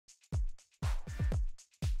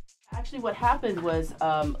Actually, what happened was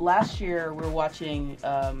last year we were watching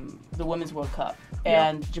the Women's World Cup,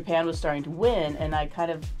 and Japan was starting to win, and I kind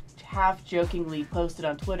of half-jokingly posted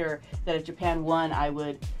on Twitter that if Japan won, I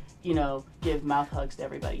would, you know, give mouth hugs to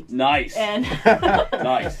everybody. Nice. And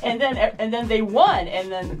nice. And then they won,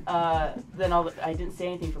 and then I didn't say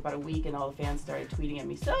anything for about a week, and all the fans started tweeting at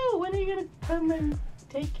me. So when are you gonna come and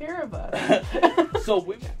take care of us?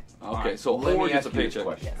 Okay, so let me ask you this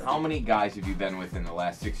question. Yes. How many guys have you been with in the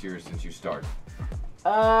last 6 years since you started?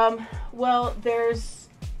 Well, there's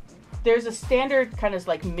a standard kind of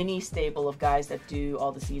like mini stable of guys that do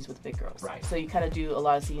all the scenes with big girls. Right. So you kind of do a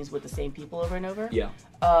lot of scenes with the same people over and over. Yeah.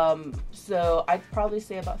 So I'd probably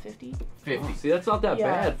say about 50. 50. Oh, see, that's not that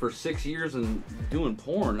bad for 6 years and doing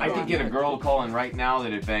porn. I could get a girl to call in right now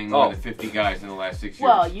that had banged more than 50 guys in the last 6 years.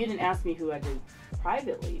 Well, you didn't ask me who I did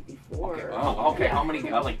privately before. Okay, okay. How many,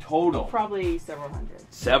 like total? Probably several hundred.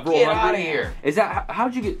 Several Get hundred? out of here. Is that,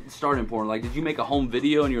 how'd you get started in porn? Like, did you make a home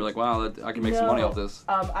video and you're like, wow, I can make some money off this?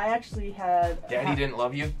 I actually had... Daddy didn't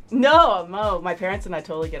love you? No, my parents and I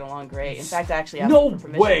totally get along great. In fact, I actually asked them for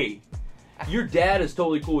permission. No way! Your dad is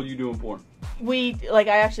totally cool with you doing porn. I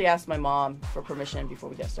actually asked my mom for permission before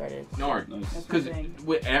we got started. No, because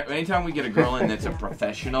anytime we get a girl in that's a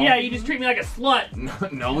professional... Yeah, you just treat me like a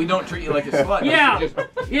slut. No, we don't treat you like a slut.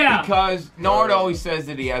 Yeah. Because Nard always says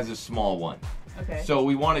that he has a small one. Okay. So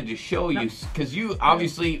we wanted to show you, because you,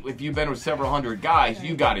 obviously, if you've been with several hundred guys,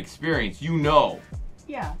 you got experience, you know.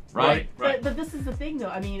 Yeah. Right? But this is the thing, though.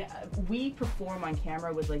 I mean, we perform on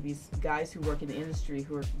camera with, like, these guys who work in the industry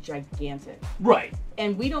who are gigantic. Right.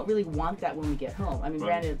 And we don't really want that when we get home. I mean,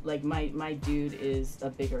 granted, like, my dude is a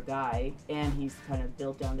bigger guy, and he's kind of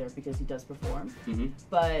built down there because he does perform. Mm-hmm.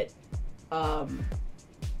 But,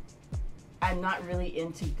 I'm not really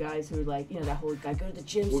into guys who are like, you know, that whole, I go to the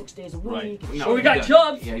gym 6 days a week. Right. No, we got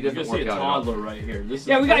Chubbs. Yeah, he You doesn't can see work a out. toddler right here. This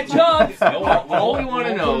Yeah, we got Chubbs. All we want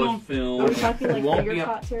to know is... Are we talking like won't finger be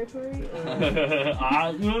caught territory?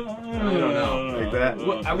 I don't know. Like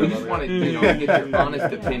that? We just want to get your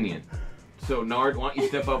honest opinion. So, Nard, why don't you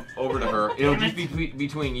step up over to her? It'll just be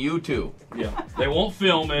between you two. Yeah. They won't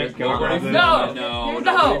film it. No.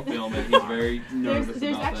 Nobody film it. He's very nervous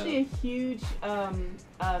There's about actually a huge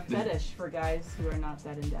fetish for guys who are not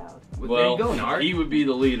that endowed. Well, there you go, Nard. He would be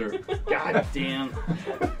the leader. God damn.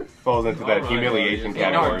 Falls into that humiliation Nard,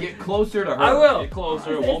 category. get closer to her. I will. Get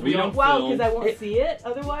closer. It won't be on Wow, film. because I won't see it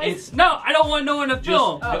otherwise? No, I don't want no one to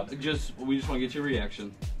film. We just want to get your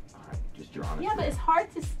reaction. Just your honest. Yeah, but it's hard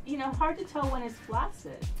to tell when it's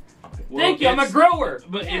flaccid. Well, Thank you, I'm a grower.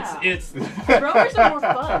 But Yeah. it's Growers are more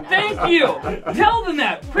fun. Thank you. Tell them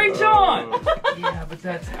that. Preach on. yeah, but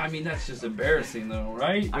that's just embarrassing though,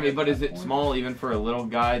 right? I mean, but is it small even for a little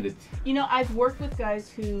guy that's... You know, I've worked with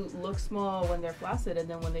guys who look small when they're flaccid, and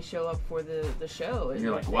then when they show up for the show,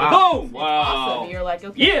 You're like, it's wow. Boom. awesome. And you're like,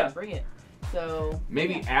 okay, Yeah. bring it. So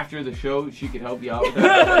Maybe after the show, she could help you out with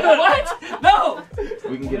that. What? No.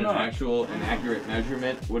 We can get an accurate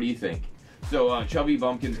measurement. What do you think? So,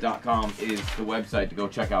 chubbybumpkins.com is the website to go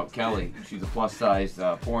check out Kelly. She's a plus-size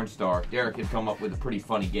porn star. Derek had come up with a pretty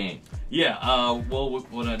funny game. Yeah, well,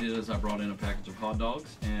 what I did is I brought in a package of hot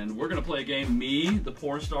dogs, and we're going to play a game. Me, the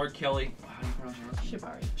porn star, Kelly, how do you pronounce her last name?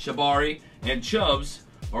 Shibari. Shibari, and Chubbs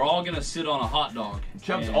are all going to sit on a hot dog.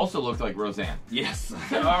 Chubbs And- also looked like Roseanne. Yes.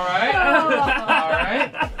 All right. All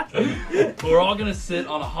right. We're all going to sit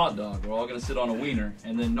on a hot dog. We're all going to sit on a wiener.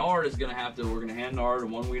 And then Nard is going to we're going to hand Nard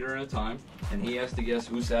one wiener at a time, and he has to guess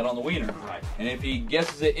who sat on the wiener. Right. And if he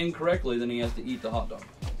guesses it incorrectly, then he has to eat the hot dog.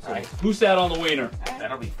 So, Right. who sat on the wiener?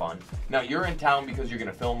 That'll be fun. Now, you're in town because you're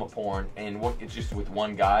going to film a porn, and it's just with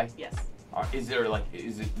one guy? Yes. Is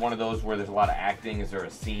it one of those where there's a lot of acting? Is there a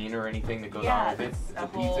scene or anything that goes on with it? it's The a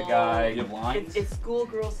pizza whole- guy? You have lines? It's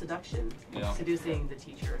schoolgirl seduction. Yeah. Seducing the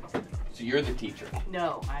teacher. So you're the teacher.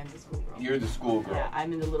 No, I'm the schoolgirl. You're the schoolgirl. Yeah,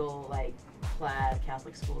 I'm in the little like plaid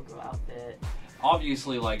Catholic schoolgirl outfit.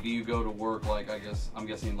 Obviously, like, do you go to work, like, I'm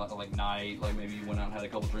guessing, like night, like, maybe you went out and had a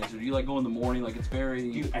couple drinks, or do you, like, go in the morning, like, it's very Do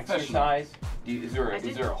you professional? exercise? Is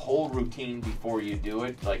there a whole routine before you do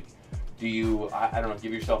it? Like, do you, I don't know,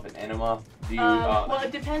 give yourself an enema? Do you, Well,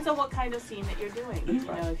 it depends on what kind of scene that you're doing. You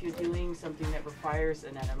know, if you're doing something that requires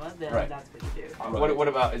an enema, then Right. that's what you do. what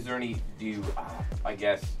about, is there any, do you, I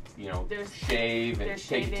guess, you know, shave and there's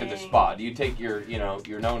take it to the shaving. spa? Do you take your,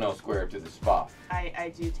 your no-no square to the spa?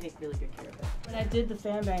 I do take really good care of it. When I did the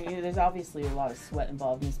fan bang, there's obviously a lot of sweat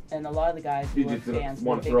involved, and a lot of the guys who are fans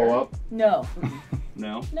want to were throw bigger. up? No.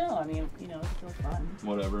 No? No, I mean, it's still fun.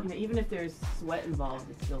 Whatever. You know, even if there's sweat involved,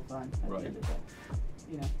 it's still fun at Right. the end of the day.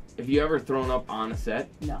 you know. Have you ever thrown up on a set?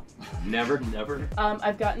 No. Never? Never.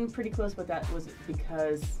 I've gotten pretty close, but that was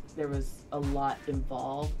because there was a lot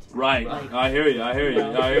involved. Right. Like, I hear you. I hear you.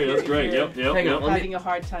 I hear you. That's great. Yep. Yep. Hang on, Yep. Having a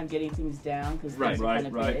hard time getting things down because Right. things are Right. kind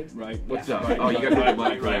of Right. big. Right. What's Yeah. up? Right. Oh, you got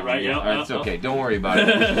Right. Yeah. Yeah. All right, it's okay. Don't worry about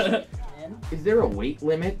it. Is there a weight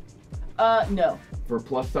limit No. for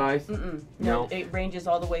plus size? Mm-mm. No. No, it ranges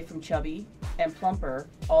all the way from chubby and plumper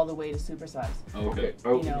all the way to super size. Okay.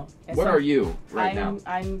 Oh, You know, and what so are you right now?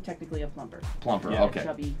 I'm technically a plumper. Plumper. Yeah. Okay.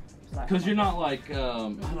 Chubby. Because you're not like I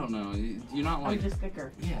don't know. You're not I'm like just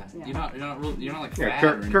thicker. yeah. Yeah. You're not like Yeah, fat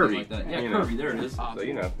or anything curvy. like that. Yeah, You know. curvy. There it is. So,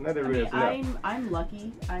 you know, neither I mean, is no. I'm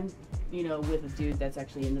lucky. I'm with a dude that's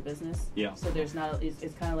actually in the business. Yeah. So there's not.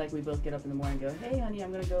 It's kind of like we both get up in the morning and go, hey honey,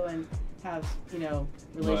 I'm gonna go and have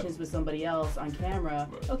relations with somebody else on camera.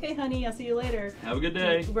 Right. Okay, honey, I'll see you later. Have a good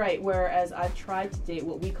day. Right. Whereas I've tried to date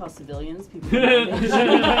what we call civilians, people.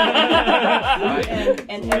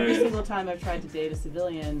 and every single time I've tried to date a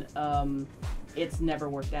civilian, it's never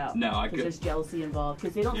worked out. No, I because could. there's jealousy involved.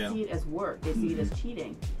 Because they don't Yeah. see it as work; they see it as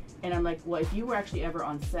cheating. And I'm like, well, if you were actually ever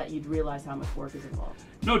on set, you'd realize how much work is involved.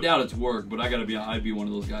 No doubt it's work, but I'd be one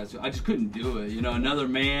of those guys. I just couldn't do it. You know, another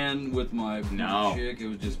man with my chick, it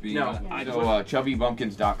would just be. No.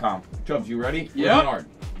 chubbybumpkins.com. Chubbs, you ready? Yeah. Where's Nard?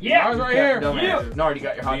 Yeah. Nard's right here. Yeah. Nard, you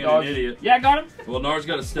got your hot Being dogs? an idiot. Yeah, I got him. Well, Nard's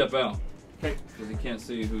got to step out. Okay. Because he can't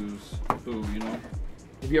see who's who. You know.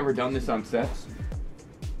 Have you ever done this on sets?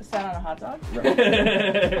 Sat on a hot dog?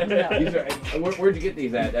 Yeah. These are, where'd you get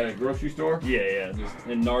these at? At a grocery store? Yeah.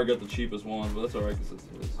 And Nard got the cheapest one, but that's all right because it's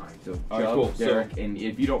his. All right, so All right, Chubb, cool. Derek, and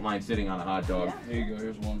if you don't mind sitting on a hot dog. Here you go.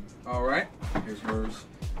 Here's one. All right. Here's hers.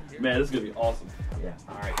 Man, this is gonna be awesome. Yeah.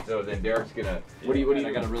 All right. So then Derek's gonna. What do I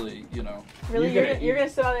you? gotta really, Really? You're You're gonna- gonna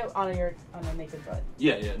sit on a naked butt?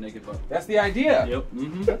 Yeah, naked butt. That's the idea. Yep.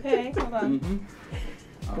 Mm-hmm. Okay, hold on.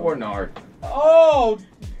 Mm-hmm. Poor Nard. Oh,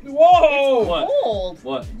 whoa. What? Cold.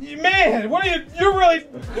 What? Man, what are you? You're really.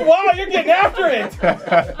 Wow, you're getting after it.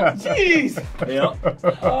 Jeez. Yep.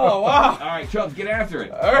 Oh, wow. All right, Chubbs, get after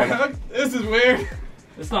it. All right, this is weird.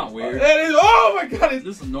 It's not weird. That is. Oh my God.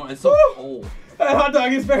 This is it's so Woo. cold. That hot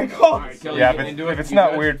dog is very cold. All right, Kelly, Yeah, you if into it's, it? if it's You not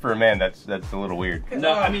good? weird for a man, that's a little weird.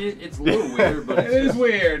 No, I mean it's a little weird, but It it's is just,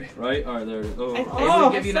 weird. right. All right, there it is. Oh. I we'll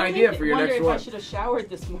give you an suddenly idea for your wonder next if one. I should have showered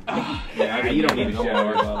this morning. Yeah, you don't need to Don't worry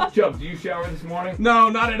shower. about it. Chubbs, do you shower this morning? No,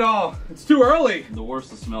 not at all. It's too early. The worse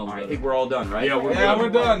the smell, All the right, I better. think we're all done, right? Yeah, we're Yeah, good. we're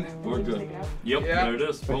done. We're good. Take it out. Yep. Yeah. There it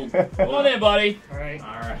is. Boom. Come on in, buddy. All right. All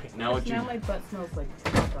right. Now what you? Now my butt smells like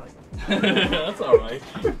hot dog. That's all right.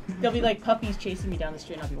 There'll be like puppies chasing me down the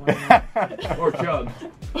street and I'll be wondering. Or Chubbs.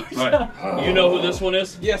 All right. You know who this one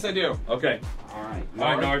is? Yes, I do. Okay. All right. All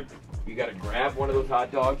right, Nard. You gotta grab one of those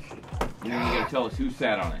hot dogs, and then you gotta tell us who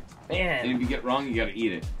sat on it. And Man. if you get wrong, you gotta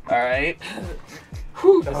eat it. All right.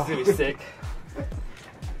 Whew, that's gonna be sick.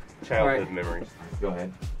 Childhood Alright. memories. Go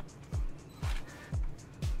ahead.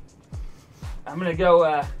 I'm gonna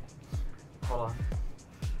go. Hold on.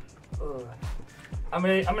 Ugh. I'm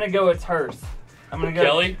gonna go with hers. I'm gonna go.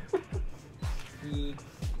 Kelly.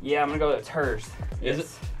 Yeah, I'm gonna go with hers. Is it?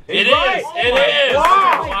 It It right. is. It is.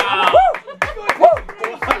 Wow. Wow. Woo!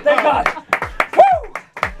 Thank God. Woo!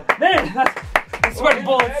 Man, that's sweating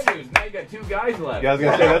Well, bullets. here's the bad news. Now you got two guys left. Yeah, I was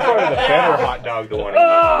gonna say that's probably the better hot dog to want to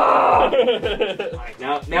Ah! All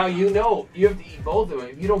right, now you know you have to eat both of them.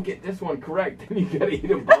 If you don't get this one correct, then you gotta eat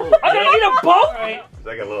them both. I'm gonna eat them both. All right. eat. Is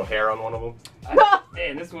that got a little hair on one of them?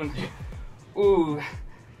 Man, this one. Ooh,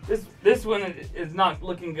 this one is not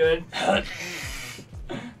looking good.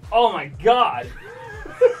 Oh my God.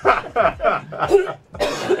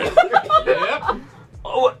 Yep.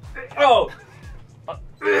 Oh.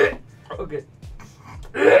 Okay.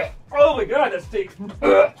 Oh my God, that stinks.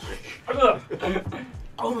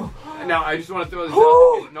 Oh. Now I just want to throw this Woo!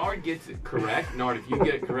 out. If Nard gets it correct, Nard, if you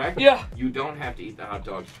get it correct, Yeah. you don't have to eat the hot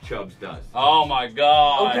dogs. Chubbs does. Oh my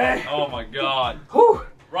God. Okay. Oh my God. Whew.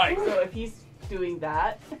 Right. So if he's doing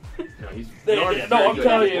that, No, he's They- Nard is no, very I'm good.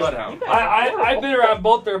 telling He's a you. bloodhound. I've been around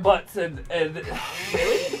both their butts and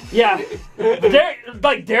yeah,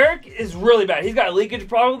 Derek is really bad. He's got a leakage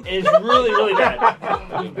problem and it's really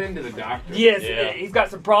bad. He's been to the doctor. Yes, Yeah. he's got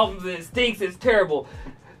some problems and it stinks. It's terrible.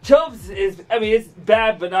 Chubbs is, I mean, it's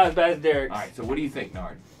bad, but not as bad as Derek's. All right, so what do you think,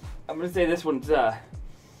 Nard? I'm gonna say this one's Chubbs.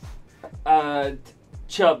 I'm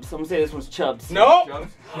gonna say this one's Chubbs. No.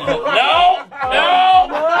 Chubbs? No.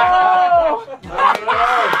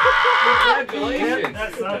 Congratulations.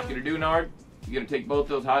 That's What you gonna do, Nard? You gonna take both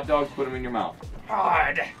those hot dogs, put them in your mouth.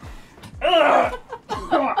 God.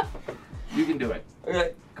 You can do it.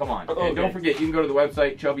 Okay. Come on. Okay. And don't forget, you can go to the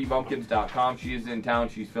website, chubbybumpkins.com. She is in town.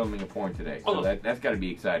 She's filming a porn today. So Oh. that's got to be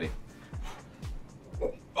exciting.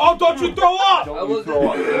 Oh, don't you throw up! Don't you throw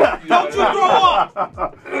up. Don't you throw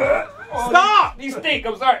up! Stop! These stink.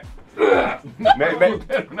 I'm sorry.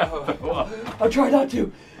 I'll try not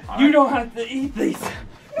to. You don't have to eat these.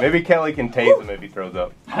 Maybe Kelly can tase him if he throws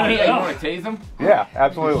up. Oh, yeah, you want to tase him? Yeah,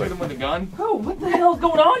 absolutely. Shoot him with a gun? Oh, what the hell is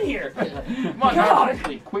going on here? Come on, God.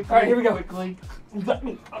 quickly. All right, here we go. Quickly.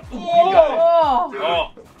 Oh.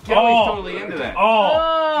 Oh! Kelly's totally into that.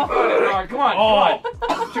 Oh! Oh. Come on,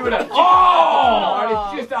 come on. Chew it up.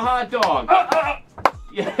 Oh! It's just a hot dog.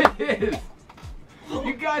 Yeah, it is.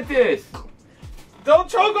 You got this. Don't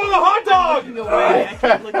choke on the hot dog! No way. I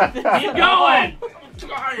can't look at this. Keep going.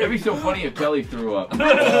 It'd be so funny if Kelly threw up.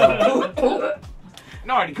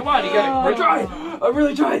 Nardi, come on, you got I'm it. trying. I'm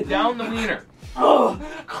really trying. Down the wiener. Oh.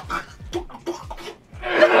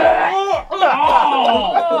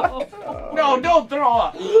 Oh! No, don't throw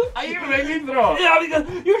up. Are you making me throw up? Yeah, because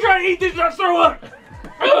you try to eat this, not throw up.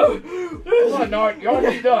 Come on, Nard, you're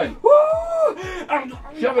already done.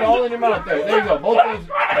 Shove it all in your mouth there. There you go. Both of those.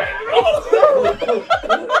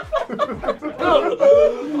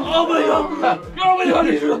 Oh my god! Oh my god!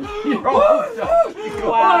 You're almost done.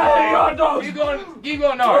 Wow. Keep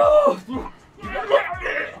going, Nard.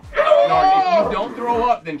 Nard, if you don't throw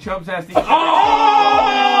up, then Chubbs has to eat. Oh!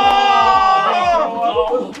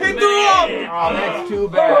 He threw up! Oh, that's too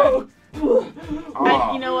bad.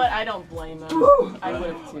 You know what? I don't blame him. I would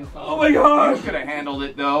have too. Oh my god! You could have handled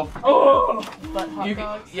it though. Oh! But hot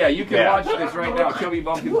dogs? You can watch this right now.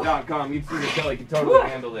 ChubbyBumpkins.com. You'd see that Kelly can totally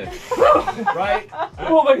handle this. Right?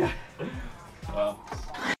 Oh my god!